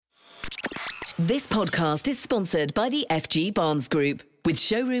This podcast is sponsored by the FG Barnes Group, with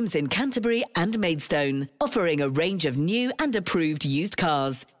showrooms in Canterbury and Maidstone, offering a range of new and approved used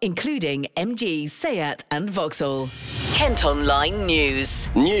cars, including MG, Seat and Vauxhall. Kent Online News.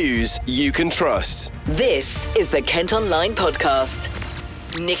 News you can trust. This is the Kent Online Podcast.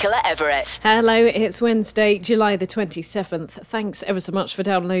 Nicola Everett. Hello, it's Wednesday, July the 27th. Thanks ever so much for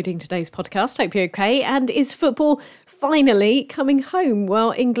downloading today's podcast. Hope you're okay. And is football finally coming home?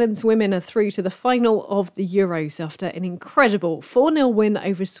 Well, England's women are through to the final of the Euros after an incredible 4-0 win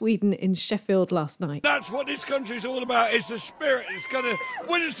over Sweden in Sheffield last night. That's what this country's all about. It's the spirit. It's going to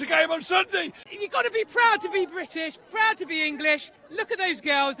win us the game on Sunday. You've got to be proud to be British, proud to be English. Look at those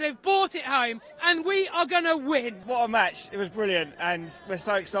girls. They've brought it home and we are going to win. What a match. It was brilliant and we're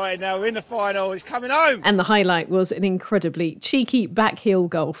so excited now. We're in the final. It's coming home. And the highlight was an incredibly cheeky backheel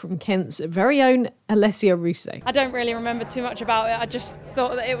goal from Kent's very own Alessia Russo. I don't really remember too much about it. I just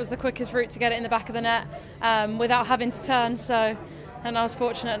thought that it was the quickest route to get it in the back of the net without having to turn. And I was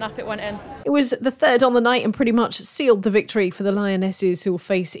fortunate enough it went in. It was the third on the night and pretty much sealed the victory for the Lionesses, who will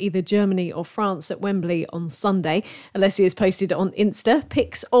face either Germany or France at Wembley on Sunday. Alessia has posted on Insta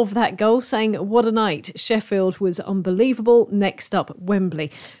pics of that goal saying, "What a night. Sheffield was unbelievable. Next up,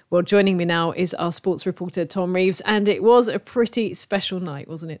 Wembley." Well, joining me now is our sports reporter, Tom Reeves, and it was a pretty special night,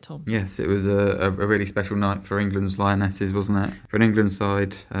 wasn't it, Tom? Yes, it was a really special night for England's Lionesses, wasn't it? For an England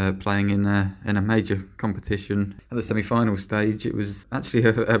side playing in a major competition at the semi-final stage, it was actually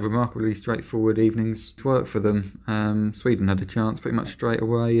a remarkably straightforward evening's work for them. Sweden had a chance pretty much straight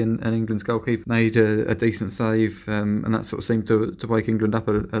away, and England's goalkeeper made a decent save, and that sort of seemed to wake England up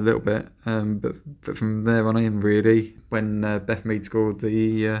a little bit. But from there on in, really, when Beth Mead scored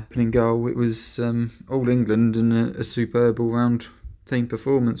the opening goal, it was all England and a superb all-round team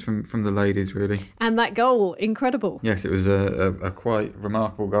performance from the ladies, really. And that goal, incredible. Yes, it was a quite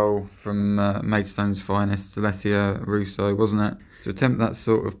remarkable goal from Maidstone's finest, Alessia Russo, wasn't it? To attempt that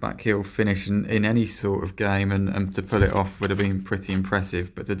sort of backheel finish in any sort of game and to pull it off would have been pretty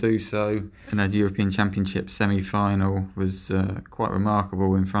impressive, but to do so in a European Championship semi-final was quite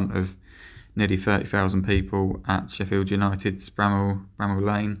remarkable in front of nearly 30,000 people at Sheffield United's Bramall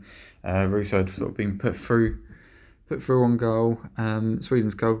Lane. Russo had sort of been put through on goal.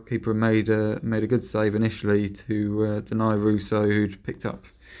 Sweden's goalkeeper made a good save initially to deny Russo, who'd picked up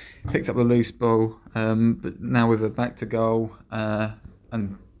the loose ball, but now with her back to goal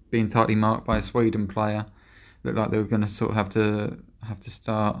and being tightly marked by a Sweden player, looked like they were going to sort of have to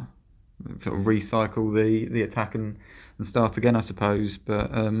start sort of recycle the attack and start again, I suppose.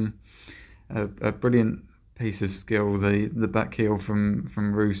 But a brilliant piece of skill, the back heel from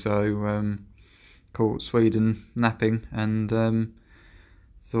Russo caught Sweden napping and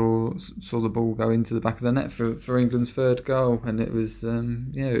saw the ball go into the back of the net for England's third goal, and it was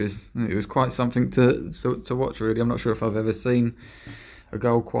it was quite something to watch, really. I'm not sure if I've ever seen a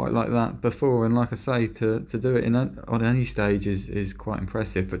goal quite like that before, and like I say, to do it on any stage is quite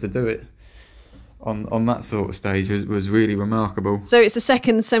impressive, but to do it on that sort of stage was really remarkable. So it's the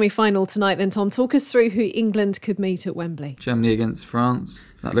second semi-final tonight then, Tom. Talk us through who England could meet at Wembley. Germany against France.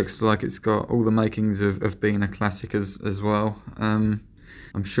 That looks like it's got all the makings of being a classic as well.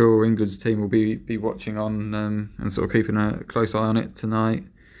 I'm sure England's team will be watching on and sort of keeping a close eye on it tonight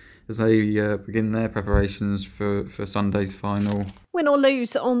as they begin their preparations for Sunday's final. Win or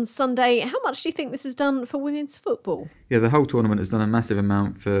lose on Sunday, how much do you think this has done for women's football? Yeah, the whole tournament has done a massive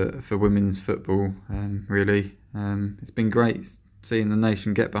amount for women's football, really. It's been great seeing the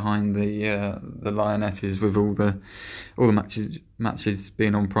nation get behind the Lionesses, with all the matches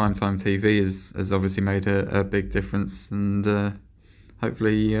being on primetime TV has obviously made a big difference, and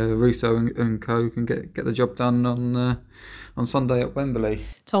hopefully Russo and co can get the job done on Sunday at Wembley.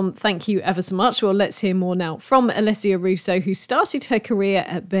 Tom, thank you ever so much. Well, let's hear more now from Alessia Russo, who started her career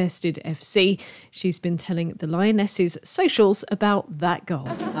at Bearsted FC. She's been telling the Lionesses' socials about that goal.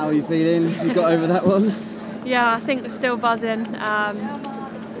 How are you feeling? You got over that one? Yeah, I think we're still buzzing.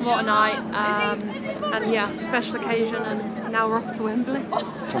 What a night. And yeah, special occasion, and now we're off to Wembley.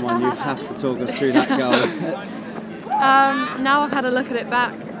 Come on, you have to talk us through that goal. Now I've had a look at it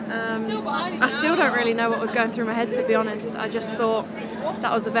back, I still don't really know what was going through my head, to be honest. I just thought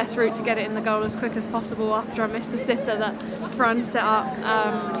that was the best route to get it in the goal as quick as possible after I missed the sitter that Fran set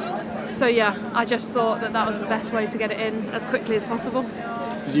up. So yeah, I just thought that was the best way to get it in as quickly as possible.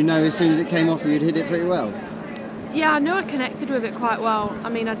 Did you know as soon as it came off you'd hit it pretty well? Yeah, I knew I connected with it quite well. I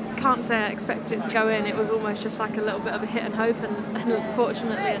mean, I can't say I expected it to go in. It was almost just like a little bit of a hit and hope, and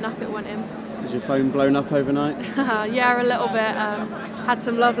fortunately enough it went in. Was your phone blown up overnight? Yeah, a little bit. Had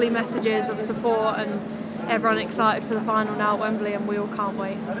some lovely messages of support and everyone excited for the final now at Wembley, and we all can't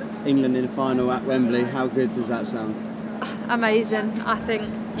wait. England in the final at Wembley, how good does that sound? Amazing. I think,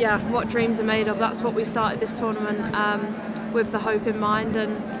 what dreams are made of. That's what we started this tournament with the hope in mind,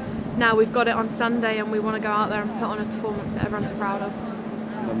 and now we've got it on Sunday, and we want to go out there and put on a performance that everyone's proud of.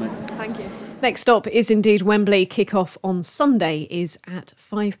 Thank you. Next stop is indeed Wembley. Kick-off on Sunday is at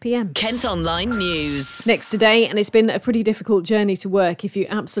 5 p.m. Kent Online News. Next today, and it's been a pretty difficult journey to work if you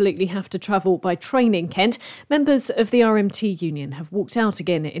absolutely have to travel by train in Kent. Members of the RMT union have walked out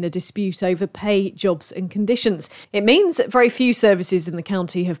again in a dispute over pay, jobs and conditions. It means very few services in the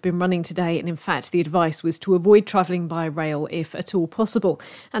county have been running today, and in fact the advice was to avoid travelling by rail if at all possible.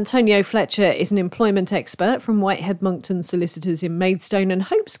 Antonio Fletcher is an employment expert from Whitehead Monkton Solicitors in Maidstone and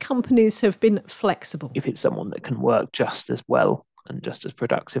hopes companies have been flexible. If it's someone that can work just as well and just as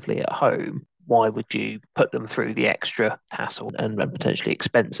productively at home, why would you put them through the extra hassle and potentially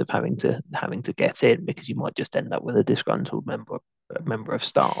expense of having to get in, because you might just end up with a disgruntled member of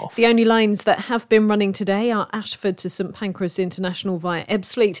staff. The only lines that have been running today are Ashford to St Pancras International via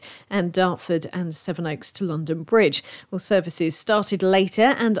Ebbsfleet and Dartford and Sevenoaks to London Bridge. Well, services started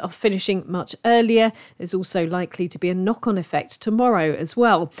later and are finishing much earlier. There's also likely to be a knock-on effect tomorrow as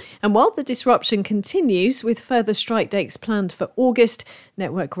well. And while the disruption continues, with further strike dates planned for August,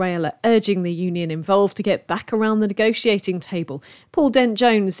 Network Rail are urging the union involved to get back around the negotiating table. Paul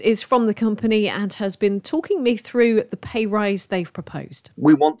Dent-Jones is from the company and has been talking me through the pay rise they've proposed.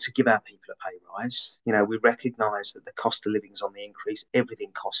 We want to give our people a pay rise. We recognise that the cost of living is on the increase. Everything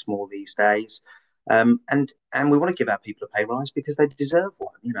costs more these days. And we want to give our people a pay rise because they deserve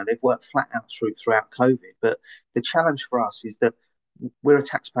one. They've worked flat out throughout COVID. But the challenge for us is that we're a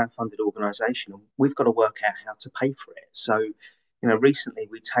taxpayer-funded organisation and we've got to work out how to pay for it. So, recently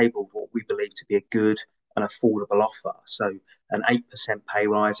we tabled what we believe to be a good and affordable offer. So an 8% pay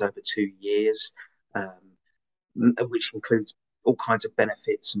rise over 2 years, which includes all kinds of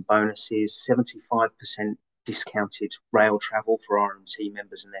benefits and bonuses, 75% discounted rail travel for RMT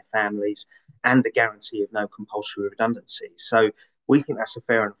members and their families, and the guarantee of no compulsory redundancy. So we think that's a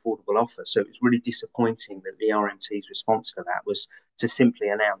fair and affordable offer. So it's really disappointing that the RMT's response to that was to simply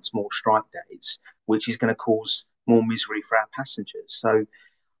announce more strike dates, which is going to cause more misery for our passengers. So,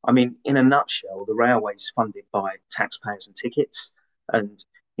 in a nutshell, the railway is funded by taxpayers and tickets, and,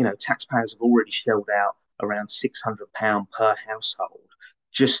 taxpayers have already shelled out around £600 per household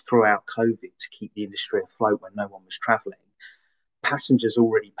just throughout COVID to keep the industry afloat when no one was travelling. Passengers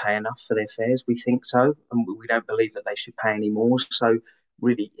already pay enough for their fares, we think so, and we don't believe that they should pay any more. So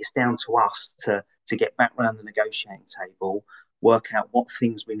really, it's down to us to get back around the negotiating table, work out what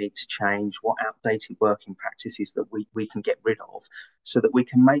things we need to change, what outdated working practices that we can get rid of so that we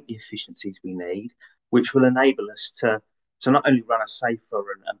can make the efficiencies we need, which will enable us to not only run a safer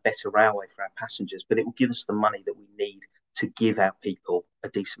and better railway for our passengers, but it will give us the money that we need to give our people a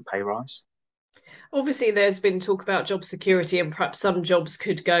decent pay rise. Obviously, there's been talk about job security and perhaps some jobs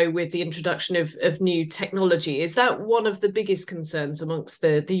could go with the introduction of new technology. Is that one of the biggest concerns amongst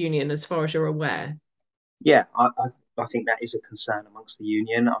the union as far as you're aware? Yeah, I think that is a concern amongst the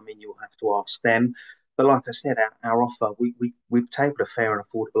union. You'll have to ask them. But like I said, our offer, we've tabled a fair and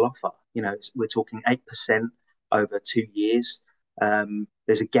affordable offer. We're talking 8% over 2 years.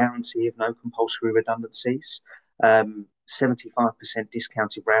 There's a guarantee of no compulsory redundancies, 75%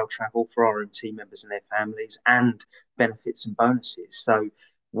 discounted rail travel for RMT members and their families, and benefits and bonuses. So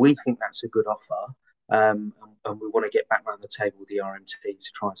we think that's a good offer, and we want to get back around the table with the RMT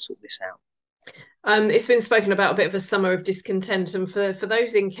to try and sort this out. It's been spoken about a bit of a summer of discontent, and for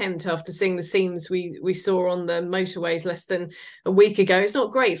those in Kent, after seeing the scenes we saw on the motorways less than a week ago, it's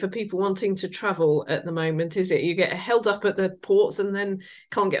not great for people wanting to travel at the moment, is it? You get held up at the ports and then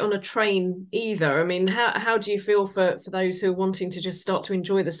can't get on a train either. How do you feel for those who are wanting to just start to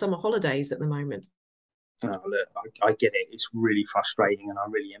enjoy the summer holidays at the moment? Oh, look, I get it. It's really frustrating and I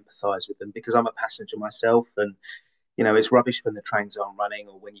really empathise with them because I'm a passenger myself, and it's rubbish when the trains aren't running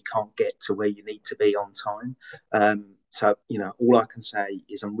or when you can't get to where you need to be on time. So all I can say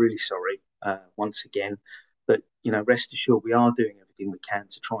is I'm really sorry once again. But, rest assured we are doing everything we can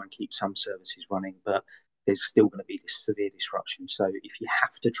to try and keep some services running, but there's still going to be this severe disruption. So if you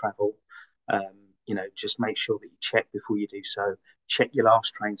have to travel, just make sure that you check before you do so. Check your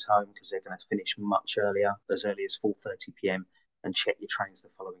last trains home because they're going to finish much earlier, as early as 4:30 p.m. and check your trains the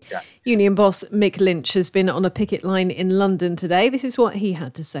following day. Union boss Mick Lynch has been on a picket line in London today. This is what he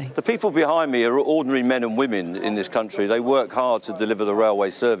had to say. The people behind me are ordinary men and women in this country. They work hard to deliver the railway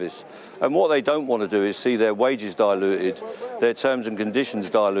service. And what they don't want to do is see their wages diluted, their terms and conditions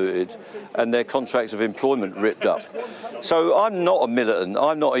diluted, and their contracts of employment ripped up. So I'm not a militant.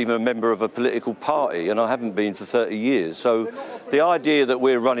 I'm not even a member of a political party, and I haven't been for 30 years. So the idea that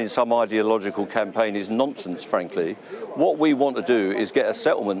we're running some ideological campaign is nonsense, frankly. What we want to do is get a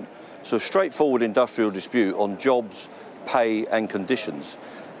settlement to a straightforward industrial dispute on jobs, pay and conditions.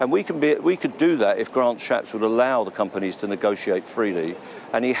 And we could do that if Grant Shapps would allow the companies to negotiate freely,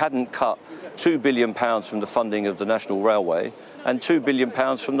 and he hadn't cut £2 billion from the funding of the National Railway and £2 billion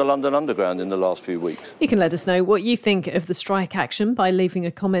from the London Underground in the last few weeks. You can let us know what you think of the strike action by leaving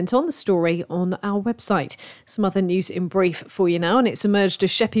a comment on the story on our website. Some other news in brief for you now, and it's emerged a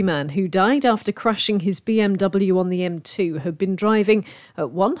Sheppey man who died after crashing his BMW on the M2 had been driving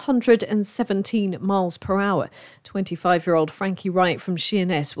at 117 miles per hour. 25-year-old Frankie Wright from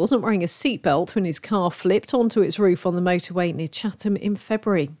Sheerness wasn't wearing a seatbelt when his car flipped onto its roof on the motorway near Chatham in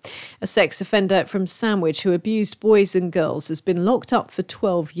February. A sex offender from Sandwich who abused boys and girls has been locked up for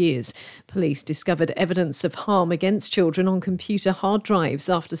 12 years. Police discovered evidence of harm against children on computer hard drives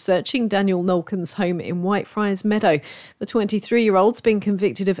after searching Daniel Nolken's home in Whitefriars Meadow. The 23-year-old's been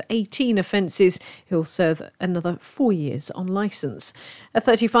convicted of 18 offences. He'll serve another 4 years on licence. A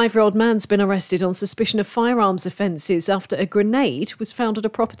 35-year-old man's been arrested on suspicion of firearms offences after a grenade was found at a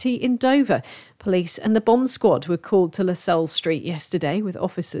property in Dover. Police and the bomb squad were called to Lascelles Street yesterday, with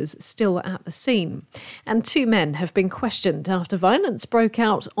officers still at the scene. And 2 men have been questioned after violence broke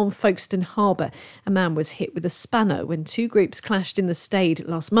out on Folkestone Harbour. A man was hit with a spanner when 2 groups clashed in the Stade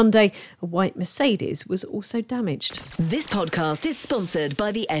last Monday. A white Mercedes was also damaged. This podcast is sponsored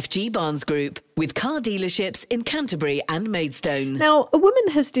by the FG Barnes Group, with car dealerships in Canterbury and Maidstone. Now, a woman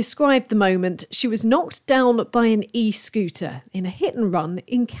has described the moment she was knocked down by an e-scooter in a hit and run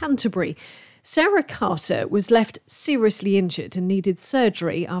in Canterbury. Sarah Carter was left seriously injured and needed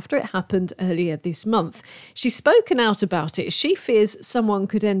surgery after it happened earlier this month. She's spoken out about it. She fears someone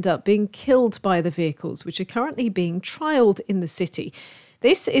could end up being killed by the vehicles, which are currently being trialled in the city.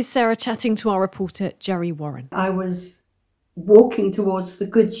 This is Sarah chatting to our reporter, Gerry Warren. I was walking towards the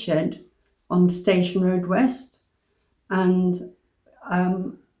goods shed on Station Road West, and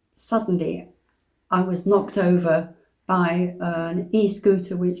suddenly I was knocked over by an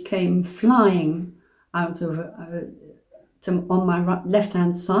e-scooter which came flying out of on my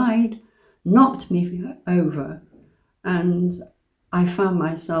left-hand side, knocked me over, and I found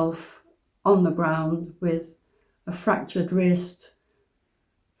myself on the ground with a fractured wrist,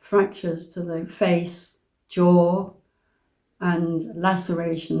 fractures to the face, jaw, and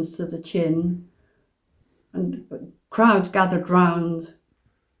lacerations to the chin. And a crowd gathered round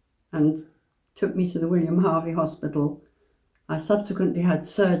and took me to the William Harvey Hospital. I subsequently had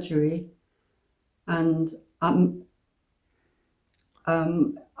surgery, and I'm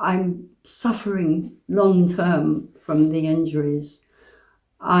suffering long term from the injuries.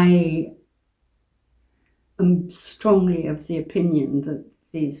 I am strongly of the opinion that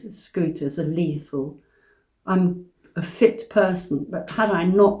these scooters are lethal. I'm a fit person, but had I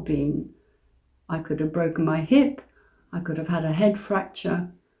not been, I could have broken my hip, I could have had a head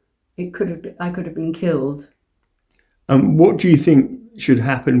fracture. I could have been killed. What do you think should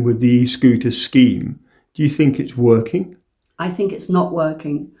happen with the e-scooter scheme? Do you think it's working? I think it's not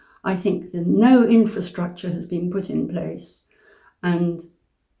working. I think that no infrastructure has been put in place. And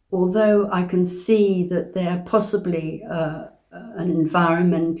although I can see that they're possibly an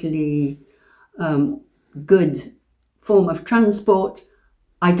environmentally good form of transport,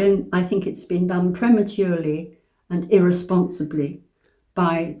 I think it's been done prematurely and irresponsibly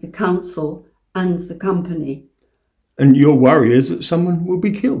by the council and the company. And your worry is that someone will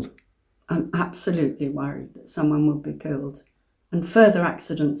be killed? I'm absolutely worried that someone will be killed, and further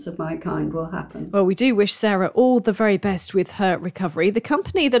accidents of my kind will happen. Well, we do wish Sarah all the very best with her recovery. The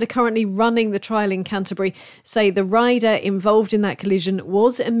company that are currently running the trial in Canterbury say the rider involved in that collision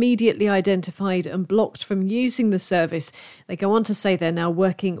was immediately identified and blocked from using the service. They go on to say they're now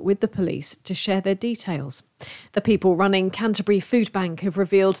working with the police to share their details. The people running Canterbury Food Bank have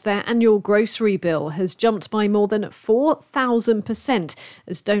revealed their annual grocery bill has jumped by more than 4,000%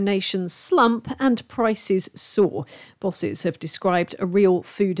 as donations slump and prices soar. Bosses have described described a real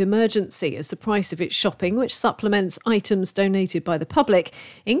food emergency as the price of its shopping, which supplements items donated by the public,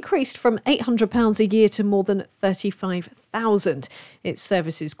 increased from £800 a year to more than £35,000. Its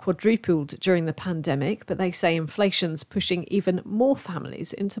services quadrupled during the pandemic, but they say inflation's pushing even more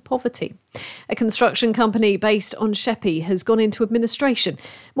families into poverty. A construction company based on Sheffield has gone into administration.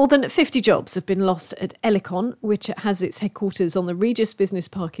 More than 50 jobs have been lost at Elicon, which has its headquarters on the Regis Business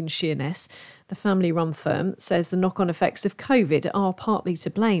Park in Sheerness. The family-run firm says the knock-on effects of COVID are partly to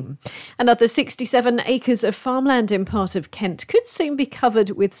blame. Another 67 acres of farmland in part of Kent could soon be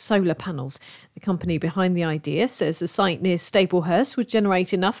covered with solar panels. The company behind the idea says the site near Staplehurst would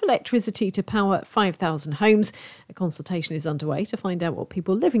generate enough electricity to power 5,000 homes. A consultation is underway to find out what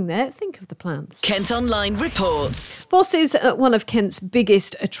people living there think of the plans. Kent Online reports. Bosses at one of Kent's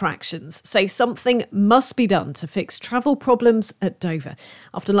biggest attractions say something must be done to fix travel problems at Dover.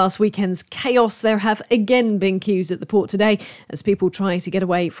 After last weekend's chaos, there have again been queues at the port today as people try to get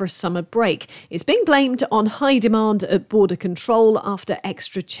away for a summer break. It's being blamed on high demand at border control after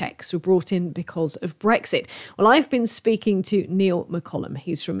extra checks were brought in because of Brexit. Well, I've been speaking to Neil McCollum.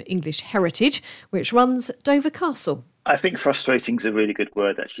 He's from English Heritage, which runs Dover Castle. I think frustrating is a really good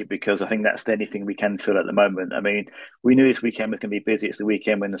word, actually, because I think that's the only thing we can feel at the moment. I mean, we knew this weekend was going to be busy. It's the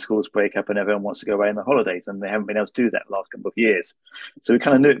weekend when the schools break up and everyone wants to go away on the holidays, and they haven't been able to do that the last couple of years. So we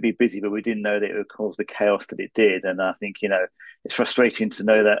kind of knew it'd be busy, but we didn't know that it would cause the chaos that it did. And I think, it's frustrating to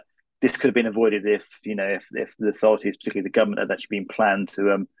know that this could have been avoided if the authorities, particularly the government, had actually been planned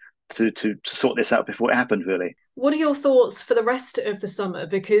to sort this out before it happened, really. What are your thoughts for the rest of the summer?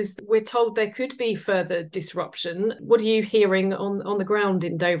 Because we're told there could be further disruption. What are you hearing on the ground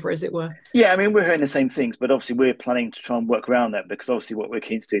in Dover, as it were? Yeah, I mean, we're hearing the same things, but obviously we're planning to try and work around that, because obviously what we're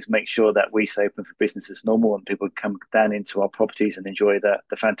keen to do is make sure that we stay open for business as normal and people come down into our properties and enjoy the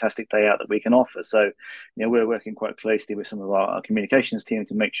fantastic day out that we can offer. So, we're working quite closely with some of our communications team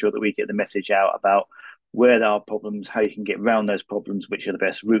to make sure that we get the message out about where there are problems, how you can get around those problems, which are the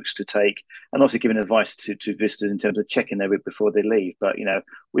best routes to take, and also giving advice to visitors in terms of checking their route before they leave. But,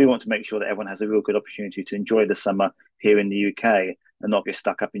 we want to make sure that everyone has a real good opportunity to enjoy the summer here in the UK and not get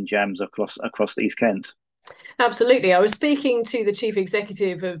stuck up in jams across the East Kent. Absolutely. I was speaking to the chief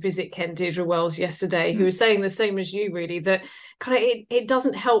executive of Visit Kent, Deirdre Wells, yesterday, who was saying the same as you, really, that kind of it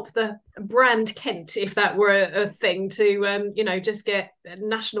doesn't help the brand Kent, if that were a thing, to just get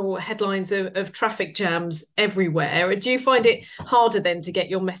national headlines of traffic jams everywhere. Do you find it harder then to get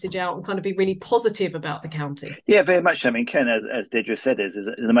your message out and kind of be really positive about the county? Yeah, very much. I mean, Kent, as Deirdre said, is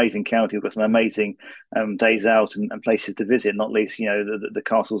an amazing county. We've got some amazing days out and places to visit, not least the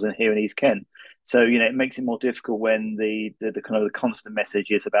castles here in East Kent. So, it makes it more difficult when the kind of the constant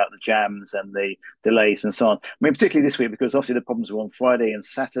message is about the jams and the delays and so on. I mean, particularly this week, because obviously the problems were on Friday and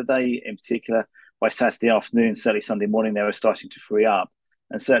Saturday in particular. By Saturday afternoon, certainly Sunday morning, they were starting to free up.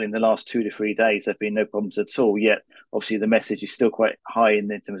 And certainly in the last 2 to 3 days, there have been no problems at all. Yet, obviously, the message is still quite high in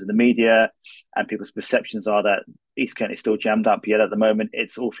terms of the media, and people's perceptions are that East Kent is still jammed up. Yet at the moment,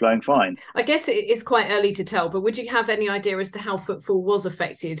 it's all flowing fine. I guess it's quite early to tell, but would you have any idea as to how footfall was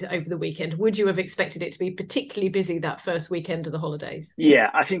affected over the weekend? Would you have expected it to be particularly busy that first weekend of the holidays? Yeah,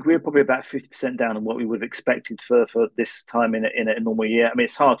 I think we're probably about 50% down on what we would have expected for this time in a normal year. I mean,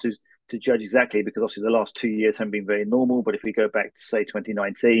 it's hard to judge exactly, because obviously the last 2 years haven't been very normal. But if we go back to, say,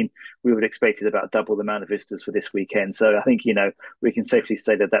 2019, we would have expected about double the amount of visitors for this weekend. So I think, we can safely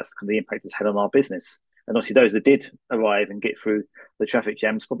say that that's the impact it's had on our business. And obviously those that did arrive and get through the traffic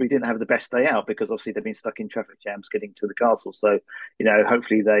jams probably didn't have the best day out, because obviously they've been stuck in traffic jams getting to the castle. So,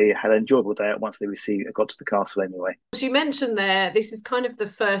 hopefully they had an enjoyable day out once they got to the castle anyway. As you mentioned there, this is kind of the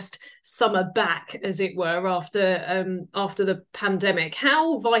first summer back, as it were, after the pandemic.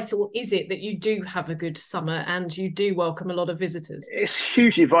 How vital is it that you do have a good summer and you do welcome a lot of visitors? It's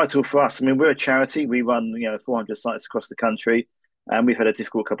hugely vital for us. I mean, we're a charity. We run 400 sites across the country. And we've had a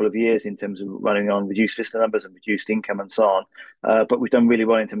difficult couple of years in terms of running on reduced visitor numbers and reduced income and so on. But we've done really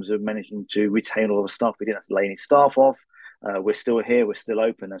well in terms of managing to retain all of the staff. We didn't have to lay any staff off. We're still here. We're still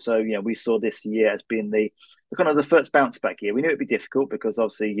open. And so, we saw this year as being the kind of the first bounce back year. We knew it'd be difficult because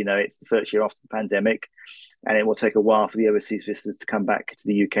obviously, it's the first year after the pandemic, and it will take a while for the overseas visitors to come back to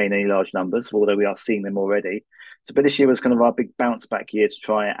the UK in any large numbers, although we are seeing them already. So, but this year was kind of our big bounce back year to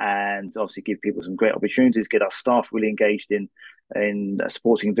try and obviously give people some great opportunities, get our staff really engaged in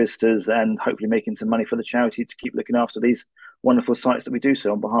supporting visitors, and hopefully making some money for the charity to keep looking after these wonderful sights that we do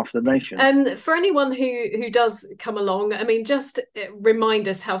so on behalf of the nation. For anyone who does come along, I mean, just remind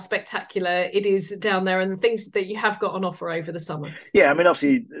us how spectacular it is down there and the things that you have got on offer over the summer. Yeah, I mean,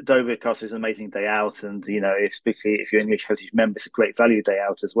 obviously, Dover Castle is an amazing day out, and especially if you're an English Heritage member, it's a great value day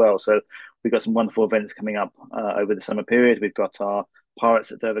out as well. So we've got some wonderful events coming up over the summer period. We've got our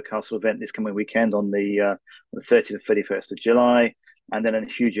Pirates at Dover Castle event this coming weekend on the 30th and 31st of July. And then a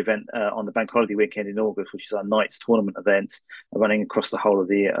huge event on the bank holiday weekend in August, which is our Knights tournament event, running across the whole of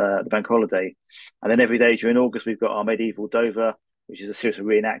the bank holiday. And then every day during August, we've got our Medieval Dover, which is a series of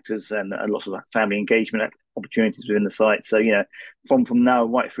reenactors and lots of family engagement opportunities within the site. So, from now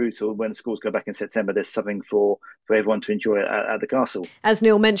right through to when schools go back in September, there's something for everyone to enjoy at the castle. As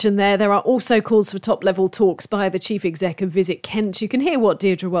Neil mentioned there are also calls for top-level talks by the Chief Exec of Visit Kent. You can hear what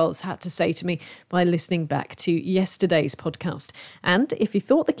Deirdre Wells had to say to me by listening back to yesterday's podcast. And if you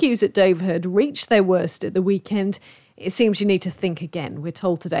thought the queues at Dover had reached their worst at the weekend, it seems you need to think again. We're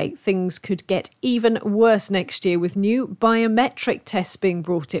told today things could get even worse next year with new biometric tests being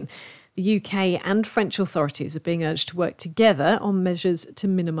brought in. The UK and French authorities are being urged to work together on measures to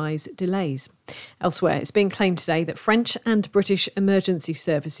minimise delays. Elsewhere, it's being claimed today that French and British emergency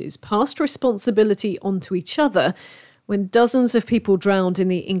services passed responsibility onto each other when dozens of people drowned in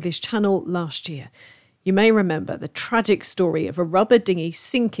the English Channel last year. You may remember the tragic story of a rubber dinghy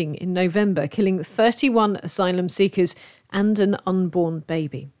sinking in November, killing 31 asylum seekers and an unborn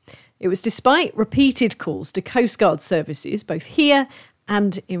baby. It was despite repeated calls to Coast Guard services, both here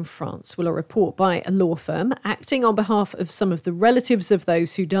and in France. Well, a report by a law firm acting on behalf of some of the relatives of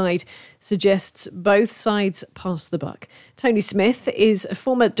those who died suggests both sides pass the buck. Tony Smith is a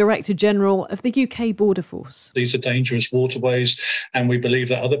former Director General of the UK Border Force. These are dangerous waterways, and we believe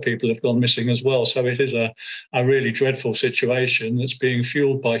that other people have gone missing as well. So it is a really dreadful situation that's being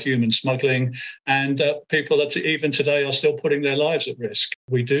fueled by human smuggling and people that even today are still putting their lives at risk.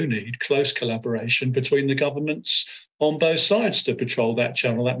 We do need close collaboration between the governments on both sides to patrol that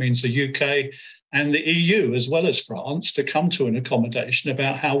channel. That means the UK and the EU, as well as France, to come to an accommodation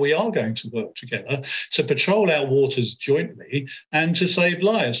about how we are going to work together to patrol our waters jointly and to save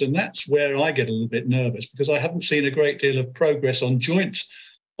lives. And that's where I get a little bit nervous, because I haven't seen a great deal of progress on joint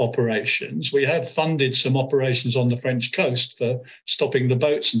operations. We have funded some operations on the French coast for stopping the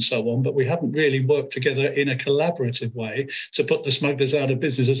boats and so on, but we haven't really worked together in a collaborative way to put the smugglers out of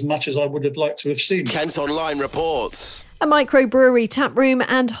business as much as I would have liked to have seen. Kent Online reports. A microbrewery, taproom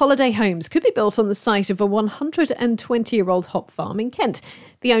and holiday homes could be built on the site of a 120-year-old hop farm in Kent.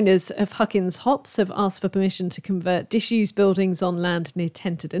 The owners of Huckins Hops have asked for permission to convert disused buildings on land near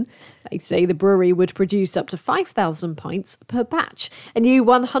Tenterden. They say the brewery would produce up to 5,000 pints per batch. A new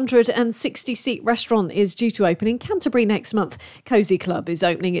 160-seat restaurant is due to open in Canterbury next month. Cozy Club is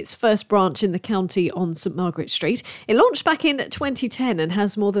opening its first branch in the county on St Margaret Street. It launched back in 2010 and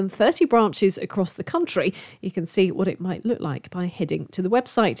has more than 30 branches across the country. You can see what it might look like by heading to the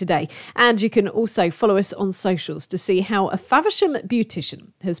website today. And you can also follow us on socials to see how a Faversham beautician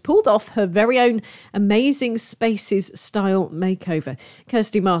has pulled off her very own Amazing Spaces style makeover.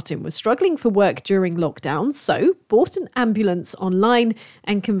 Kirsty Martin was struggling for work during lockdown, so bought an ambulance online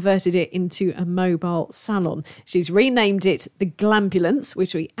and converted it into a mobile salon. She's renamed it the Glambulance,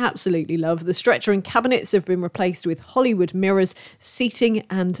 which we absolutely love. The stretcher and cabinets have been replaced with Hollywood mirrors, seating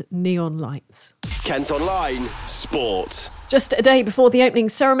and neon lights. Kent Online Sport. Just a day before the opening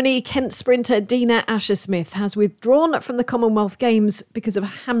ceremony, Kent sprinter Dina Asher-Smith has withdrawn from the Commonwealth Games because of a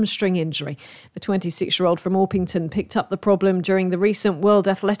hamstring injury. The 26-year-old from Orpington picked up the problem during the recent World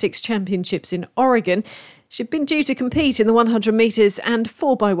Athletics Championships in Oregon. She'd been due to compete in the 100 metres and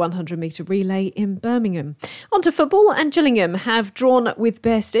 4x100 metre relay in Birmingham. On to football, and Gillingham have drawn with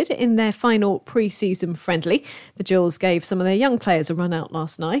Bearsted in their final pre-season friendly. The Gills gave some of their young players a run out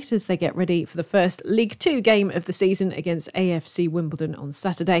last night as they get ready for the first League 2 game of the season against AFC Wimbledon on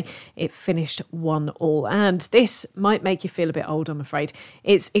Saturday. It finished 1-1, and this might make you feel a bit old, I'm afraid.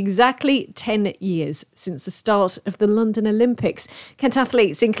 It's exactly 10 years since the start of the London Olympics. Kent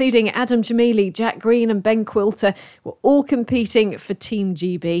athletes, including Adam Jamili, Jack Green and Ben Quilter, were all competing for Team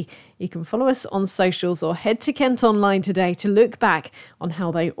GB. You can follow us on socials or head to Kent Online today to look back on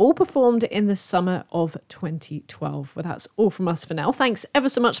how they all performed in the summer of 2012. Well, that's all from us for now. Thanks ever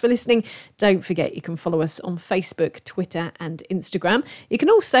so much for listening. Don't forget you can follow us on Facebook, Twitter and Instagram. You can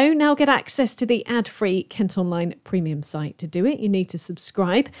also now get access to the ad-free Kent Online premium site. To do it, you need to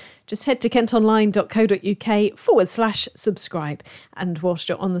subscribe. Just head to kentonline.co.uk/subscribe. And whilst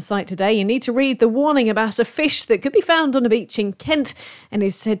you're on the site today, you need to read the warning about a fish that could be found on a beach in Kent and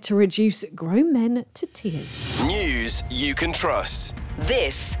is said to reduce grown men to tears. News you can trust.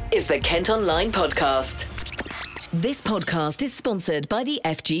 This is the Kent Online Podcast. This podcast is sponsored by the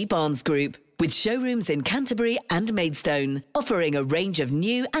FG Barnes Group, with showrooms in Canterbury and Maidstone, offering a range of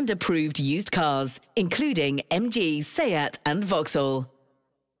new and approved used cars, including MG, Seat and Vauxhall.